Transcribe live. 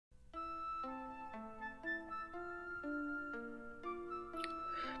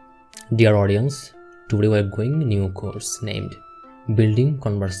Dear audience, today we are going a new course named Building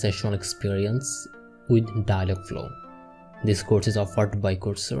Conversational Experience with Dialogflow. This course is offered by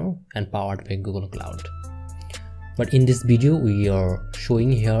Coursera and powered by Google Cloud. But in this video, we are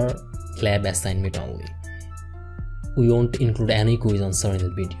showing here lab assignment only. We won't include any quiz answer in the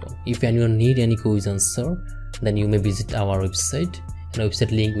video. If anyone need any quiz answer, then you may visit our website, and the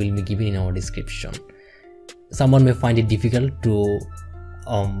website link will be given in our description. Someone may find it difficult to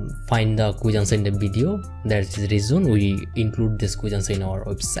find the quiz answer in the video. That's the reason we include this quiz answer in our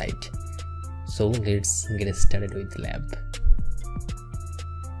website. So let's get started with the lab.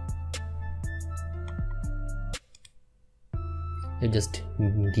 You just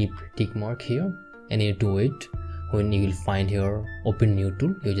give tick mark here and you do it. When you will find here open new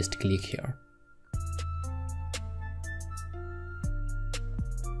tool, you just click here.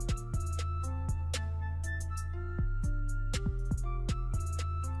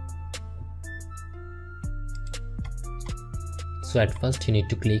 So at first you need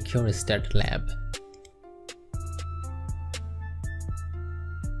to click here start lab.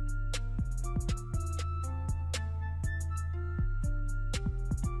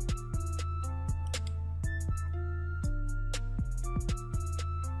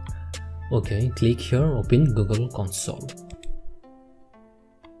 Okay, click here open Google Console.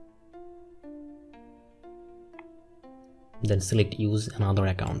 Then select use another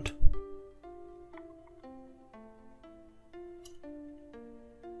account.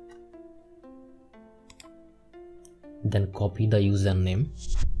 Then copy the username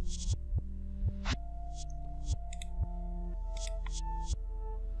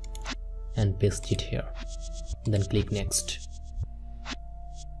and paste it here. Then click next.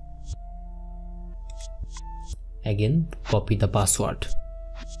 Again copy the password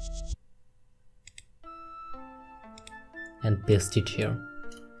and paste it here.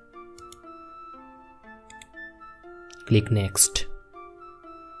 Click next.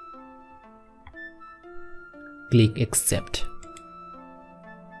 Click accept.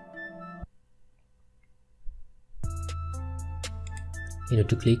 You need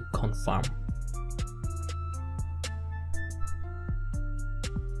to click confirm.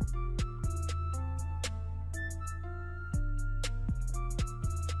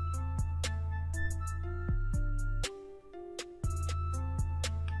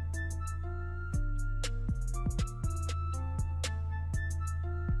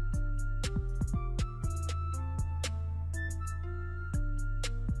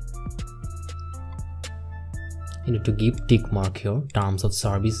 You need to give tick mark here terms of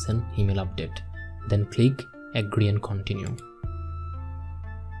service and email update. Then click agree and continue.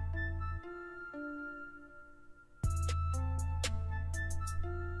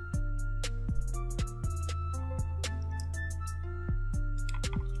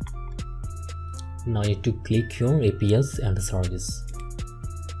 Now you need to click your APIs and the service.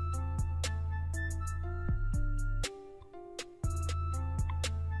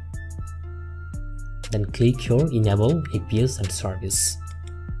 Then click here enable APIs and service.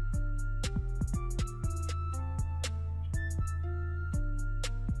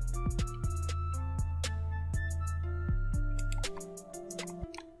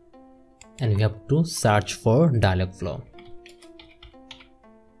 And we have to search for Dialogflow.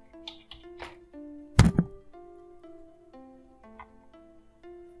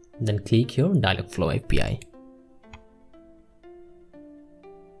 Then click here Dialogflow API.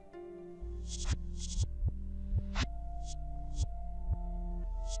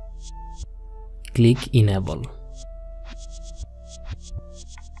 Click enable.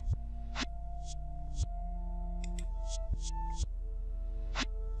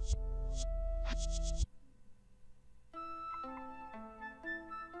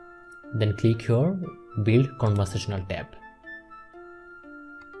 Then click here build conversational tab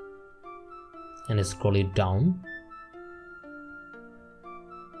and scroll it down.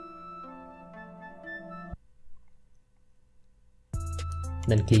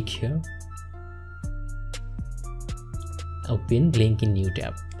 Then click here open link in new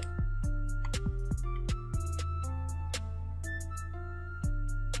tab.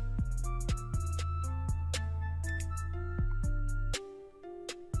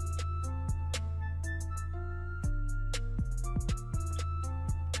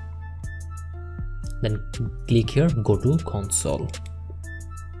 Then click here go to console.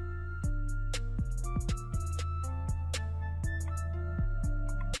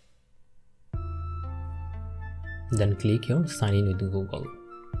 Then click here sign in with Google.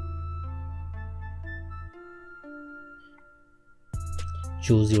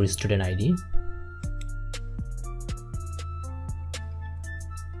 Choose your student ID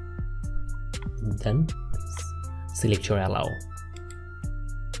then select your allow.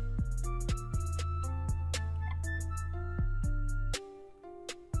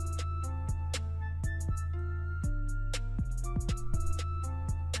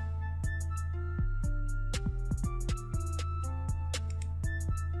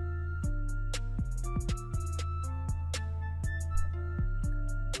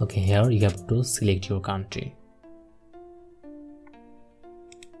 Okay, here you have to select your country,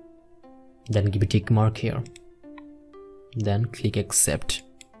 then give a tick mark here, then click accept.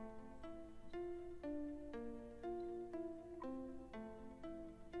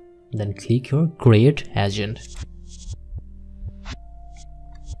 Then click your create agent.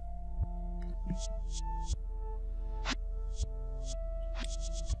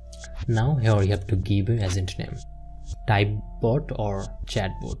 Now here you have to give an agent name, type bot or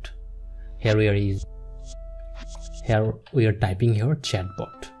chatbot. Here we are typing here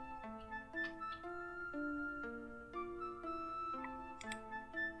chatbot.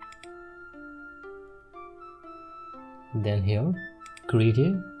 Then here create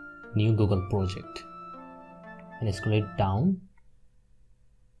a new Google project and scroll it down,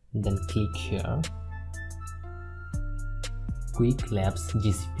 then click here Quick Labs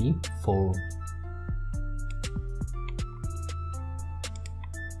GCP 4.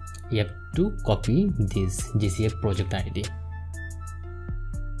 You have to copy this GCF project ID.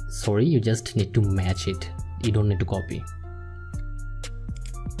 Sorry, you just need to match it, you don't need to copy.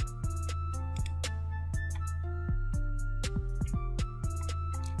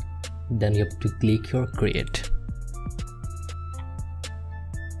 Then you have to click your create.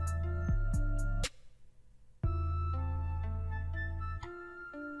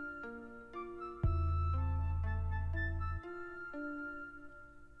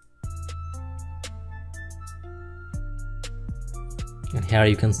 And here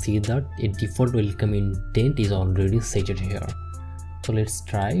you can see that a default welcome intent is already set here. So let's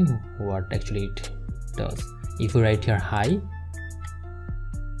try what actually it does. If you write here hi,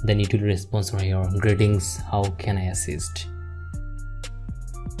 then it will respond here, greetings, how can I assist?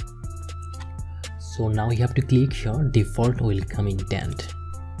 So now you have to click here default welcome intent.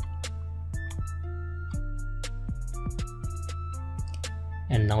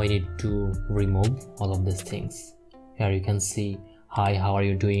 And now I need to remove all of these things. Here you can see hi, how are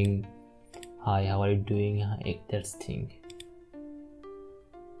you doing? Hi, how are you doing? That's thing.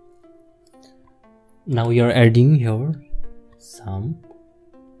 Now we are adding here some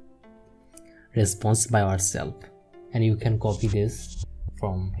response by ourselves, and you can copy this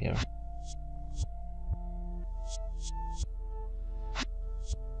from here.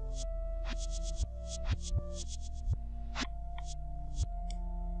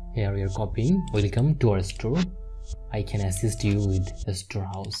 Here we are copying welcome to our store, I can assist you with a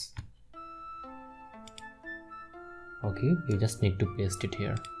storehouse. Okay, you just need to paste it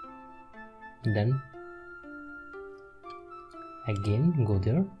here. Then again go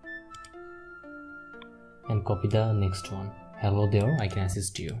there and copy the next one, hello there, I can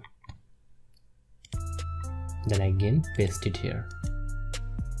assist you. Then again paste it here.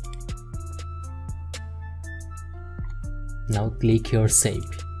 Now click here save,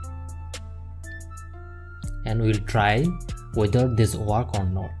 and we'll try whether this work or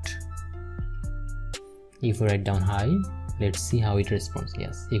not. If we write down hi, let's see how it responds.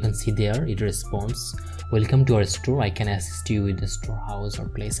 Yes, you can see there it responds, welcome to our store, I can assist you with the storehouse or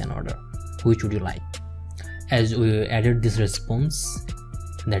place an order, which would you like? As we added this response,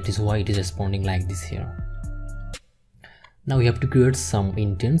 that is why it is responding like this here. Now we have to create some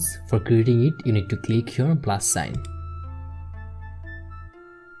intents. For creating it, you need to click here plus sign.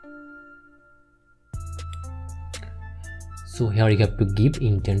 So here you have to give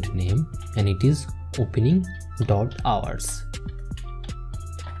intent name, and it is opening dot hours.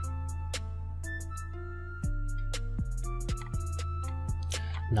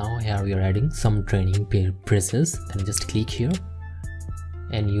 Now here we are adding some training phrases, then just click here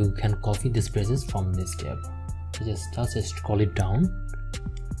and you can copy these phrases from this tab. So just scroll it down,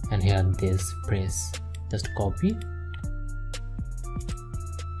 and here this phrase, just copy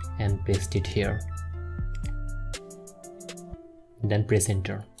and paste it here, then press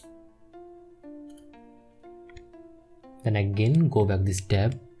enter. Then again go back this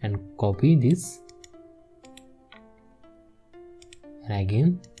tab and copy this, and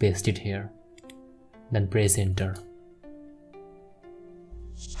again paste it here, then press enter.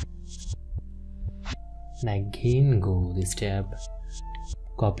 And again go this tab,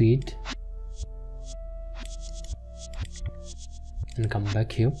 copy it and come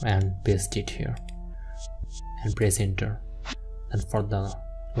back here and paste it here and press enter. And for the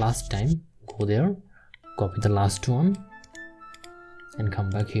last time go there, copy the last one and come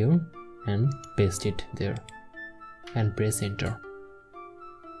back here and paste it there and press enter.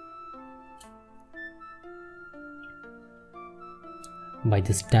 By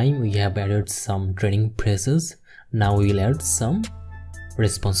this time we have added some training phrases. Now we will add some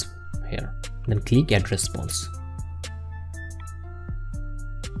response here. Then click add response.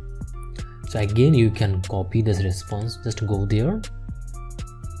 So again you can copy this response, just go there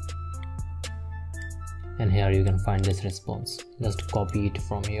and here you can find this response. Just copy it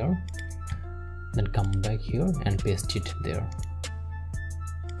from here, then come back here and paste it there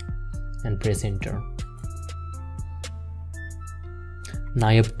and press enter. Now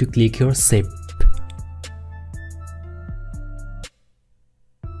you have to click here save.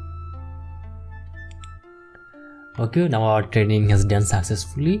 Okay, now our training has done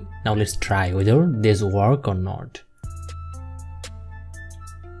successfully. Now let's try whether this work or not.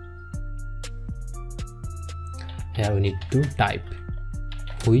 Here we need to type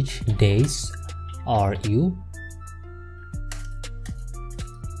which days are you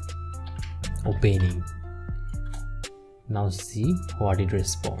opening. Now see what it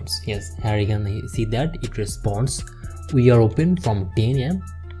responds. Yes, here you can see that it responds we are open from 10 AM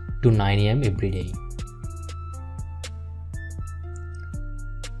to 9 AM every day.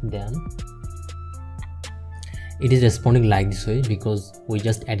 Then it is responding like this way because we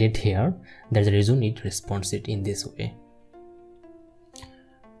just added here. That's the reason it responds it in this way.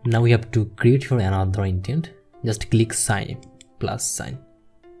 Now we have to create for another intent. Just click sign plus sign,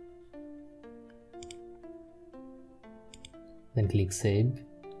 then click save.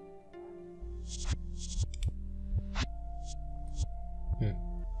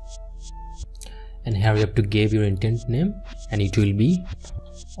 And here you have to give your intent name and it will be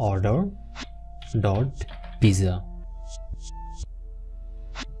order.pizza.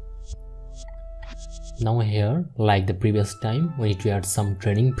 Now here, like the previous time, we need to add some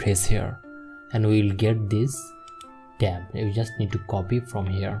training phrase here and we will get this tab. You just need to copy from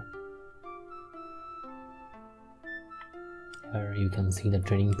here. Here you can see the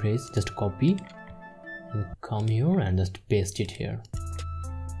training phrase, just copy and come here and just paste it here.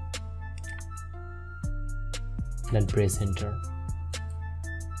 Then press enter.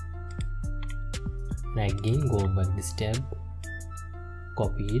 And again go back this tab,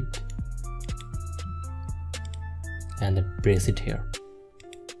 copy it and then press it here.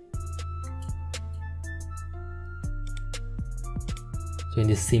 So in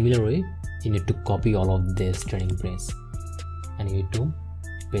this similar way you need to copy all of this training phrase and you need to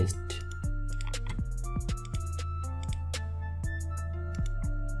paste.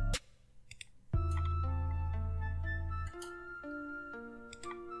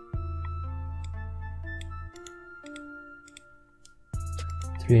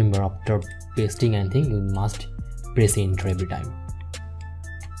 Remember, after pasting anything you must press enter every time.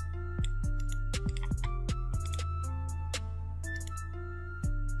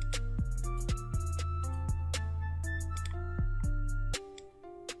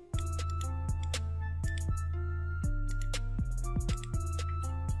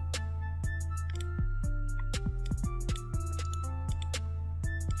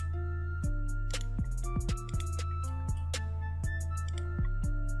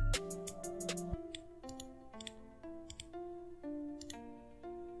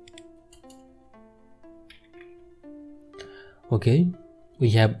 Okay, we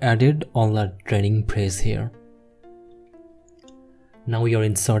have added all the training phrase here. Now we are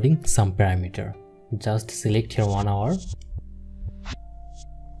inserting some parameter. Just select here 1 hour,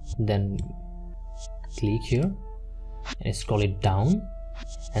 then click here and scroll it down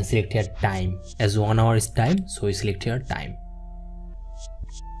and select here time. As 1 hour is time, so we select here time.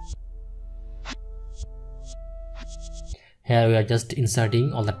 Here we are just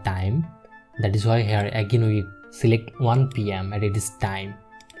inserting all the time. That is why here again we select 1 PM and it is time.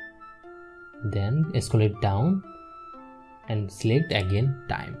 Then scroll it down and select again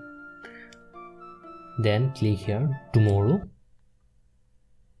time. Then click here tomorrow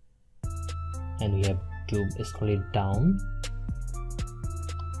and we have to scroll it down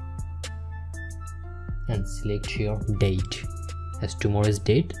and select here date. As tomorrow is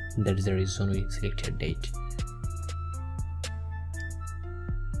date, that is the reason we select here date.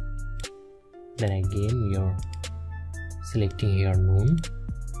 Then again we are selecting here noon.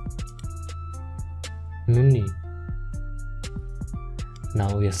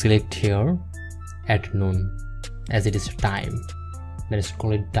 Now we select here at noon as it is time. Then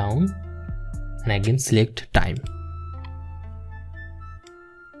scroll it down and again select time.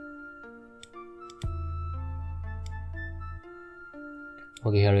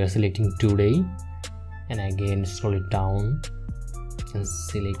 Okay, here we are selecting today, and again scroll it down and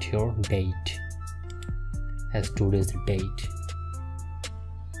select your date as today's date.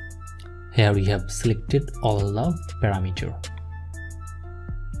 Here we have selected all the parameter,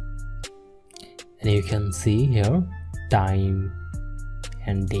 and you can see here time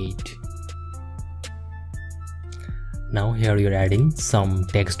and date. Now here you're adding some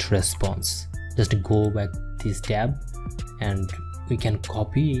text response. Just go back this tab and we can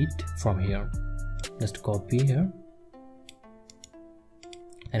copy it from here. Just copy here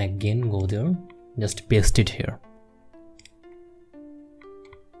and again go there, just paste it here.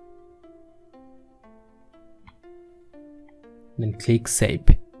 Then click save.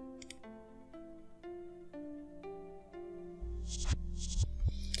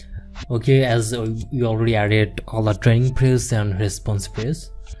 Okay, as we already added all the training phrase and response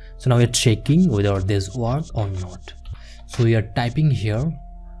phrase, so now we're checking whether this work or not. So we are typing here,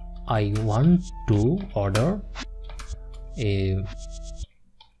 I want to order a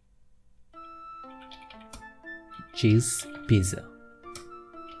cheese pizza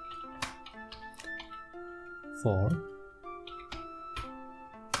for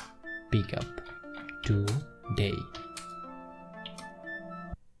pickup today,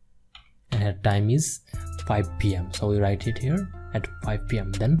 and her time is 5 p.m. so we write it here at 5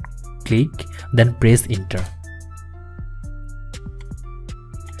 p.m. then click, then press enter.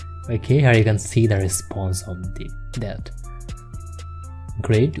 Okay, here you can see the response of that.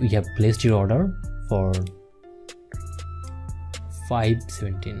 Great, we have placed your order for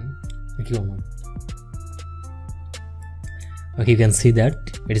 5:17. Okay, you can see that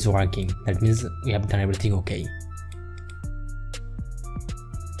it is working. That means we have done everything okay.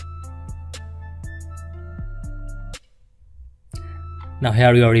 Now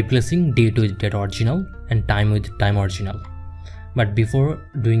here we are replacing date with date original and time with time original. But before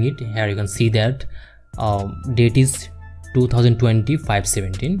doing it, here you can see that date is 2020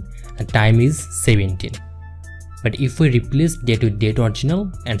 5/17 and time is 17. But if we replace date with date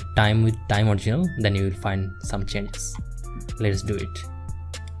original and time with time original, then you will find some changes. Let's do it.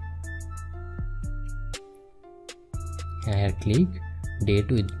 And here click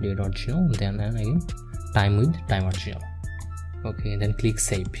date with date original, then again time with time original. Okay, then click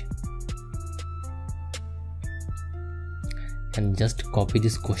save. And just copy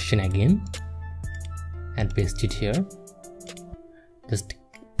this question again and paste it here. Just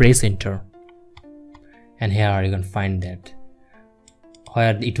press enter. And here you can find that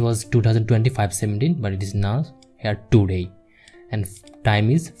where it was 2020 5/17, but it is now here today, and time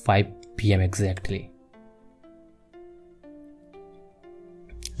is 5 p.m. exactly.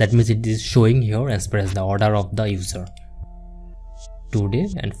 That means it is showing here as per as the order of the user. Today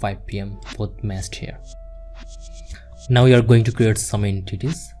and 5 p.m. both matched here. Now we are going to create some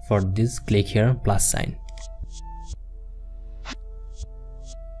entities. For this, click here plus sign.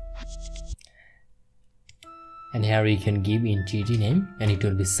 And here we can give entity name and it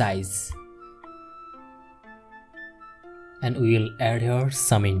will be size. And we will add here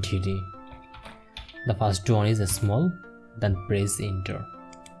some entity. The first one is a small, then press enter.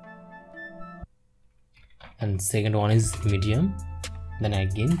 And second one is medium, then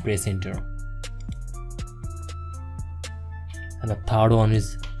again press enter. And the third one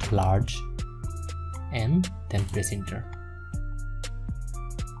is large, and then press enter.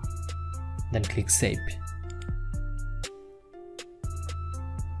 Then click save.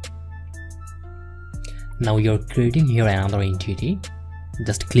 Now you're creating here another entity.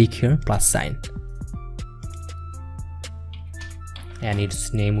 Just click here plus sign. And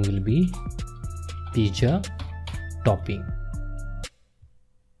its name will be pizza topping.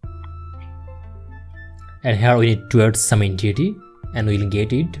 And here we need to add some entity, and we'll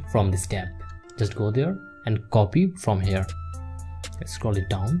get it from this tab. Just go there and copy from here. Let's scroll it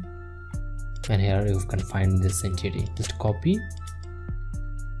down, and here you can find this entity. Just copy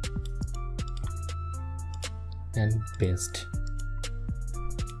and paste.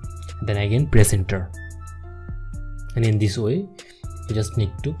 Then again press enter. And in this way, you just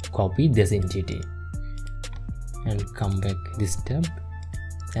need to copy this entity and come back this tab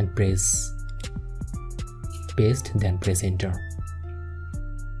and press paste, then press enter.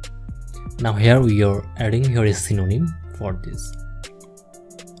 Now here we are adding here a synonym for this,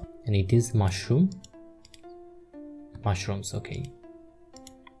 and it is mushrooms. Okay,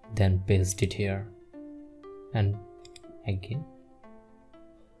 then paste it here, and again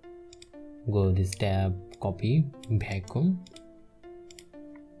go this tab, copy vacuum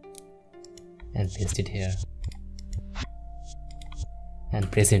and paste it here and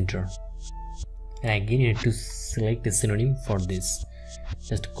press enter. And again you need to select a synonym for this.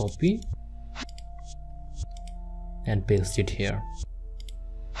 Just copy and paste it here.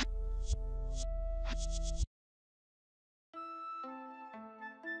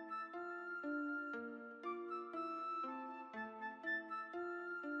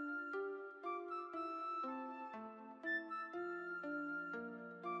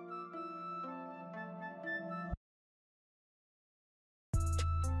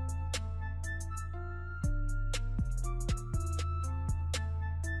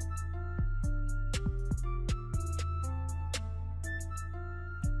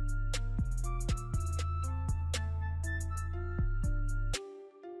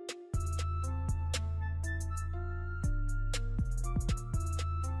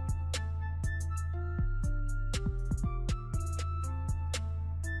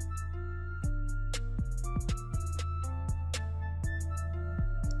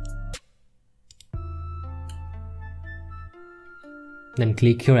 Then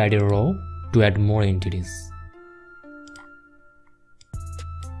click here add a row to add more entities.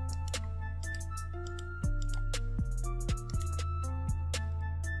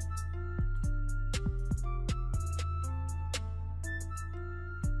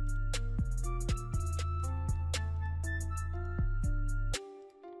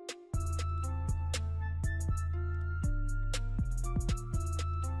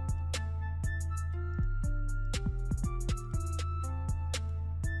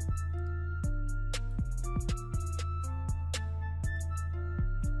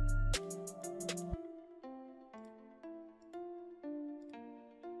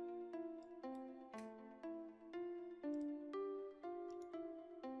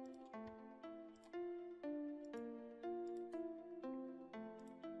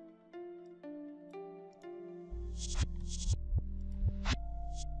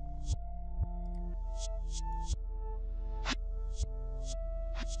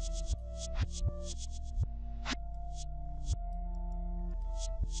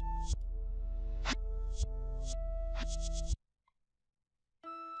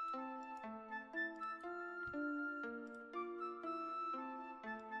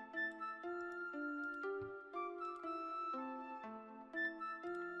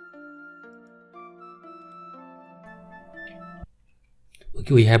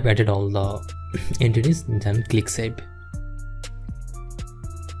 Okay, we have added all the entities, then click save.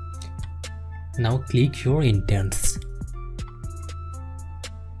 Now click your intents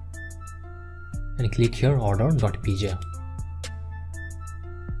and click here order.pj.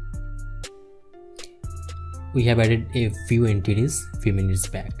 We have added a few entities few minutes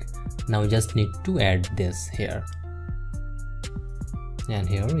back. Now we just need to add this here, and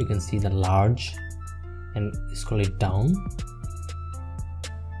here you can see the large, and scroll it down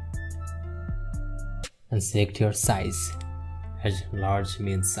and select your size, as large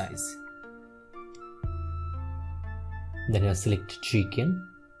means size. Then you select chicken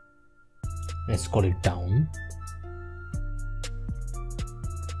and scroll it down,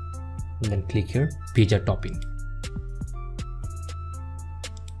 and then click here pizza topping.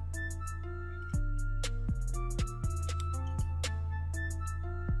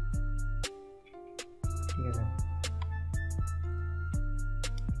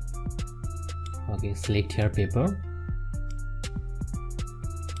 Okay, select here paper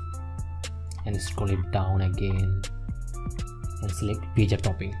and scroll it down again and select pizza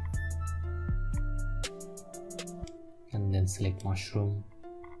topping, and then select mushroom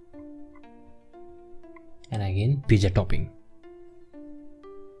and again pizza topping,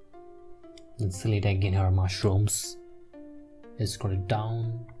 then select again our mushrooms and scroll it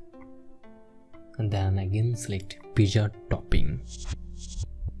down, and then again select pizza topping.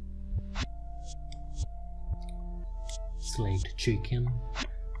 Select chicken,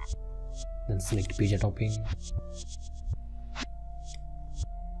 then select pizza topping,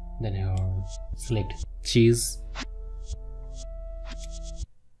 then here select cheese,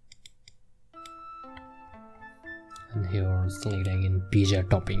 and here select again pizza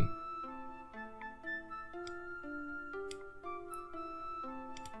topping.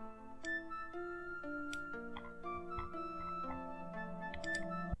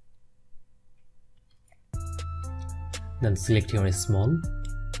 Then select your small,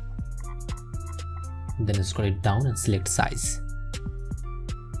 then scroll it down and select size,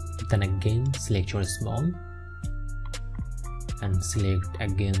 then again select your small and select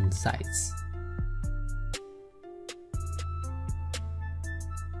again size.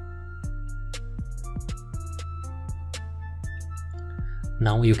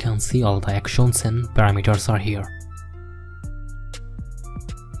 Now you can see all the actions and parameters are here.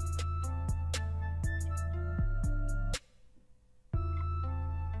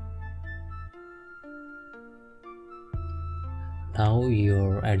 Now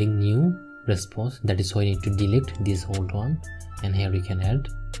you're adding new response, that is why you need to delete this old one, and here we can add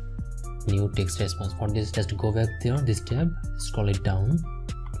new text response. For this, just go back there, this tab, scroll it down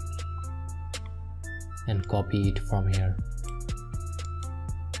and copy it from here,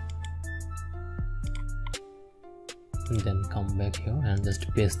 and then come back here and just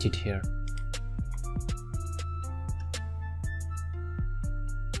paste it here.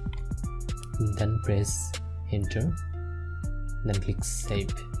 Then press enter, then click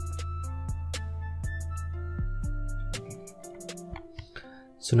save.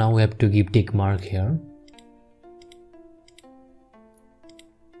 So now we have to give tick mark here.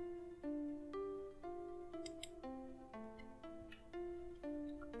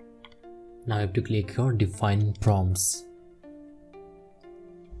 Now I have to click here define prompts.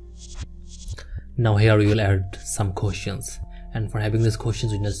 Now here we will add some questions, and for having these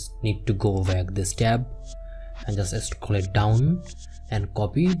questions we just need to go back this tab and just scroll it down and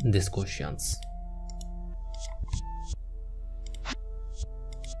copy these questions.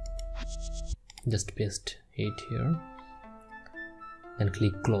 Just paste it here, then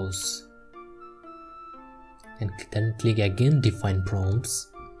click close, and then click again define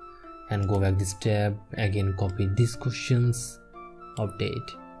prompts and go back this tab, again copy these questions,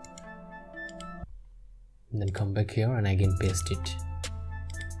 update, then come back here and again paste it,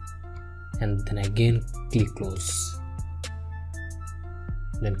 and then again click close,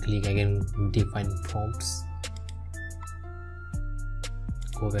 then click again define prompts,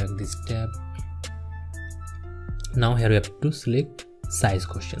 go back this tab. Now here we have to select size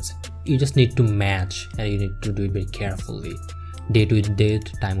questions. You just need to match, and you need to do it very carefully. Date with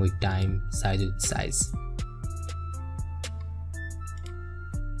date, time with time, size with size.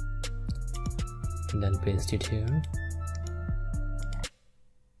 And then paste it here.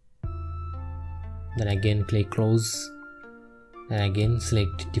 Then again click close, and again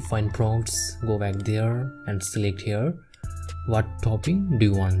select define prompts, go back there and select here what topping do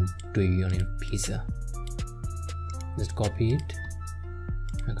you want to be on your pizza. Just copy it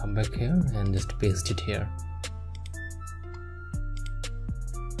and come back here and just paste it here.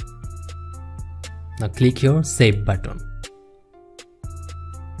 Now click here save button.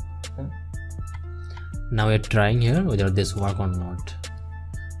 Now we're trying here whether this work or not.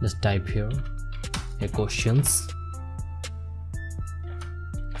 Just type here a questions.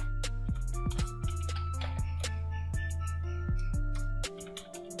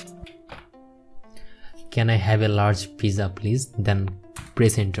 Can I have a large pizza please? Then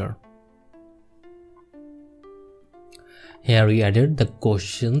press enter. Here we added the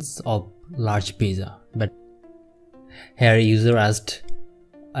questions of large pizza, but here user asked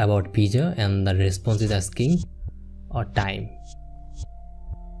about pizza and the response is asking a time.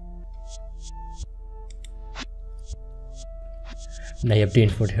 Now you have to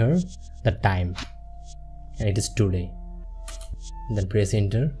input here the time, and it is today. Then press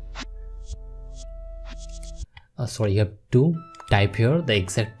enter. Sorry, you have to type here the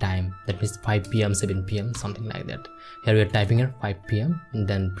exact time, that means 5 p.m, 7 p.m, something like that. Here we are typing here 5 p.m,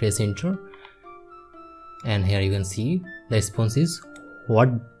 then press enter, and here you can see the response is what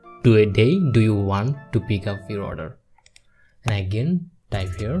day do you want to pick up your order, and again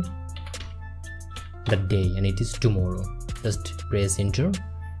type here the day, and it is tomorrow. Just press enter,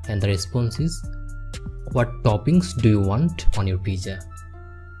 and the response is what toppings do you want on your pizza.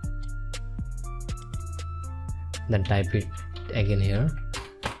 Then type it again here,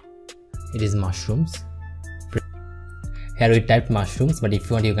 it is mushrooms. Here we typed mushrooms, but if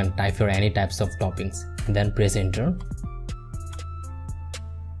you want you can type here any types of toppings, then press enter.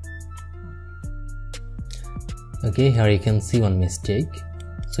 Okay, here you can see one mistake,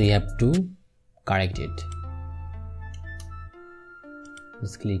 so you have to correct it.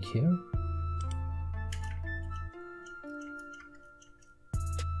 Just click here.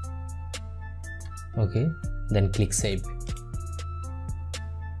 Okay, then click save.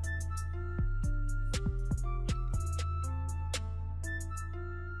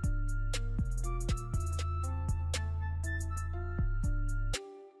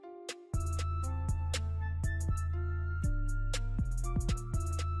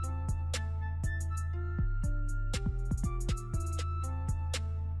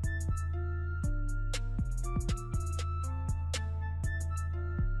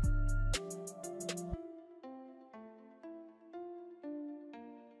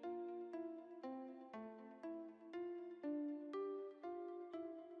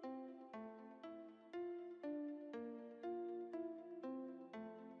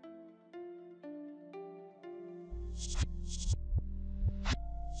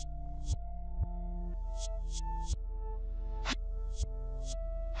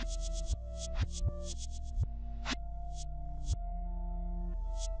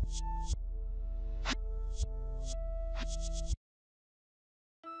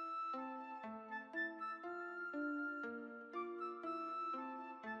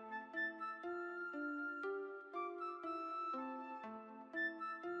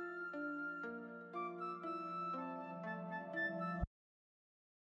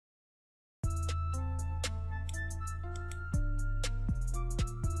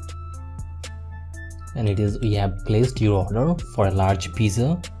 and it is we have placed your order for a large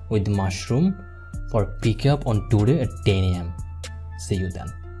pizza with mushroom for pickup on today at 10 a.m. See you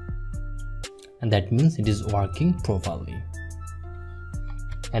then. And that means it is working properly.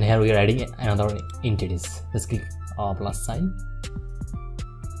 And here we are adding another entities. Let's click plus sign.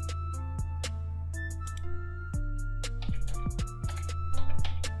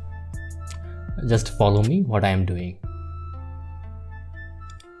 Just follow me what I am doing.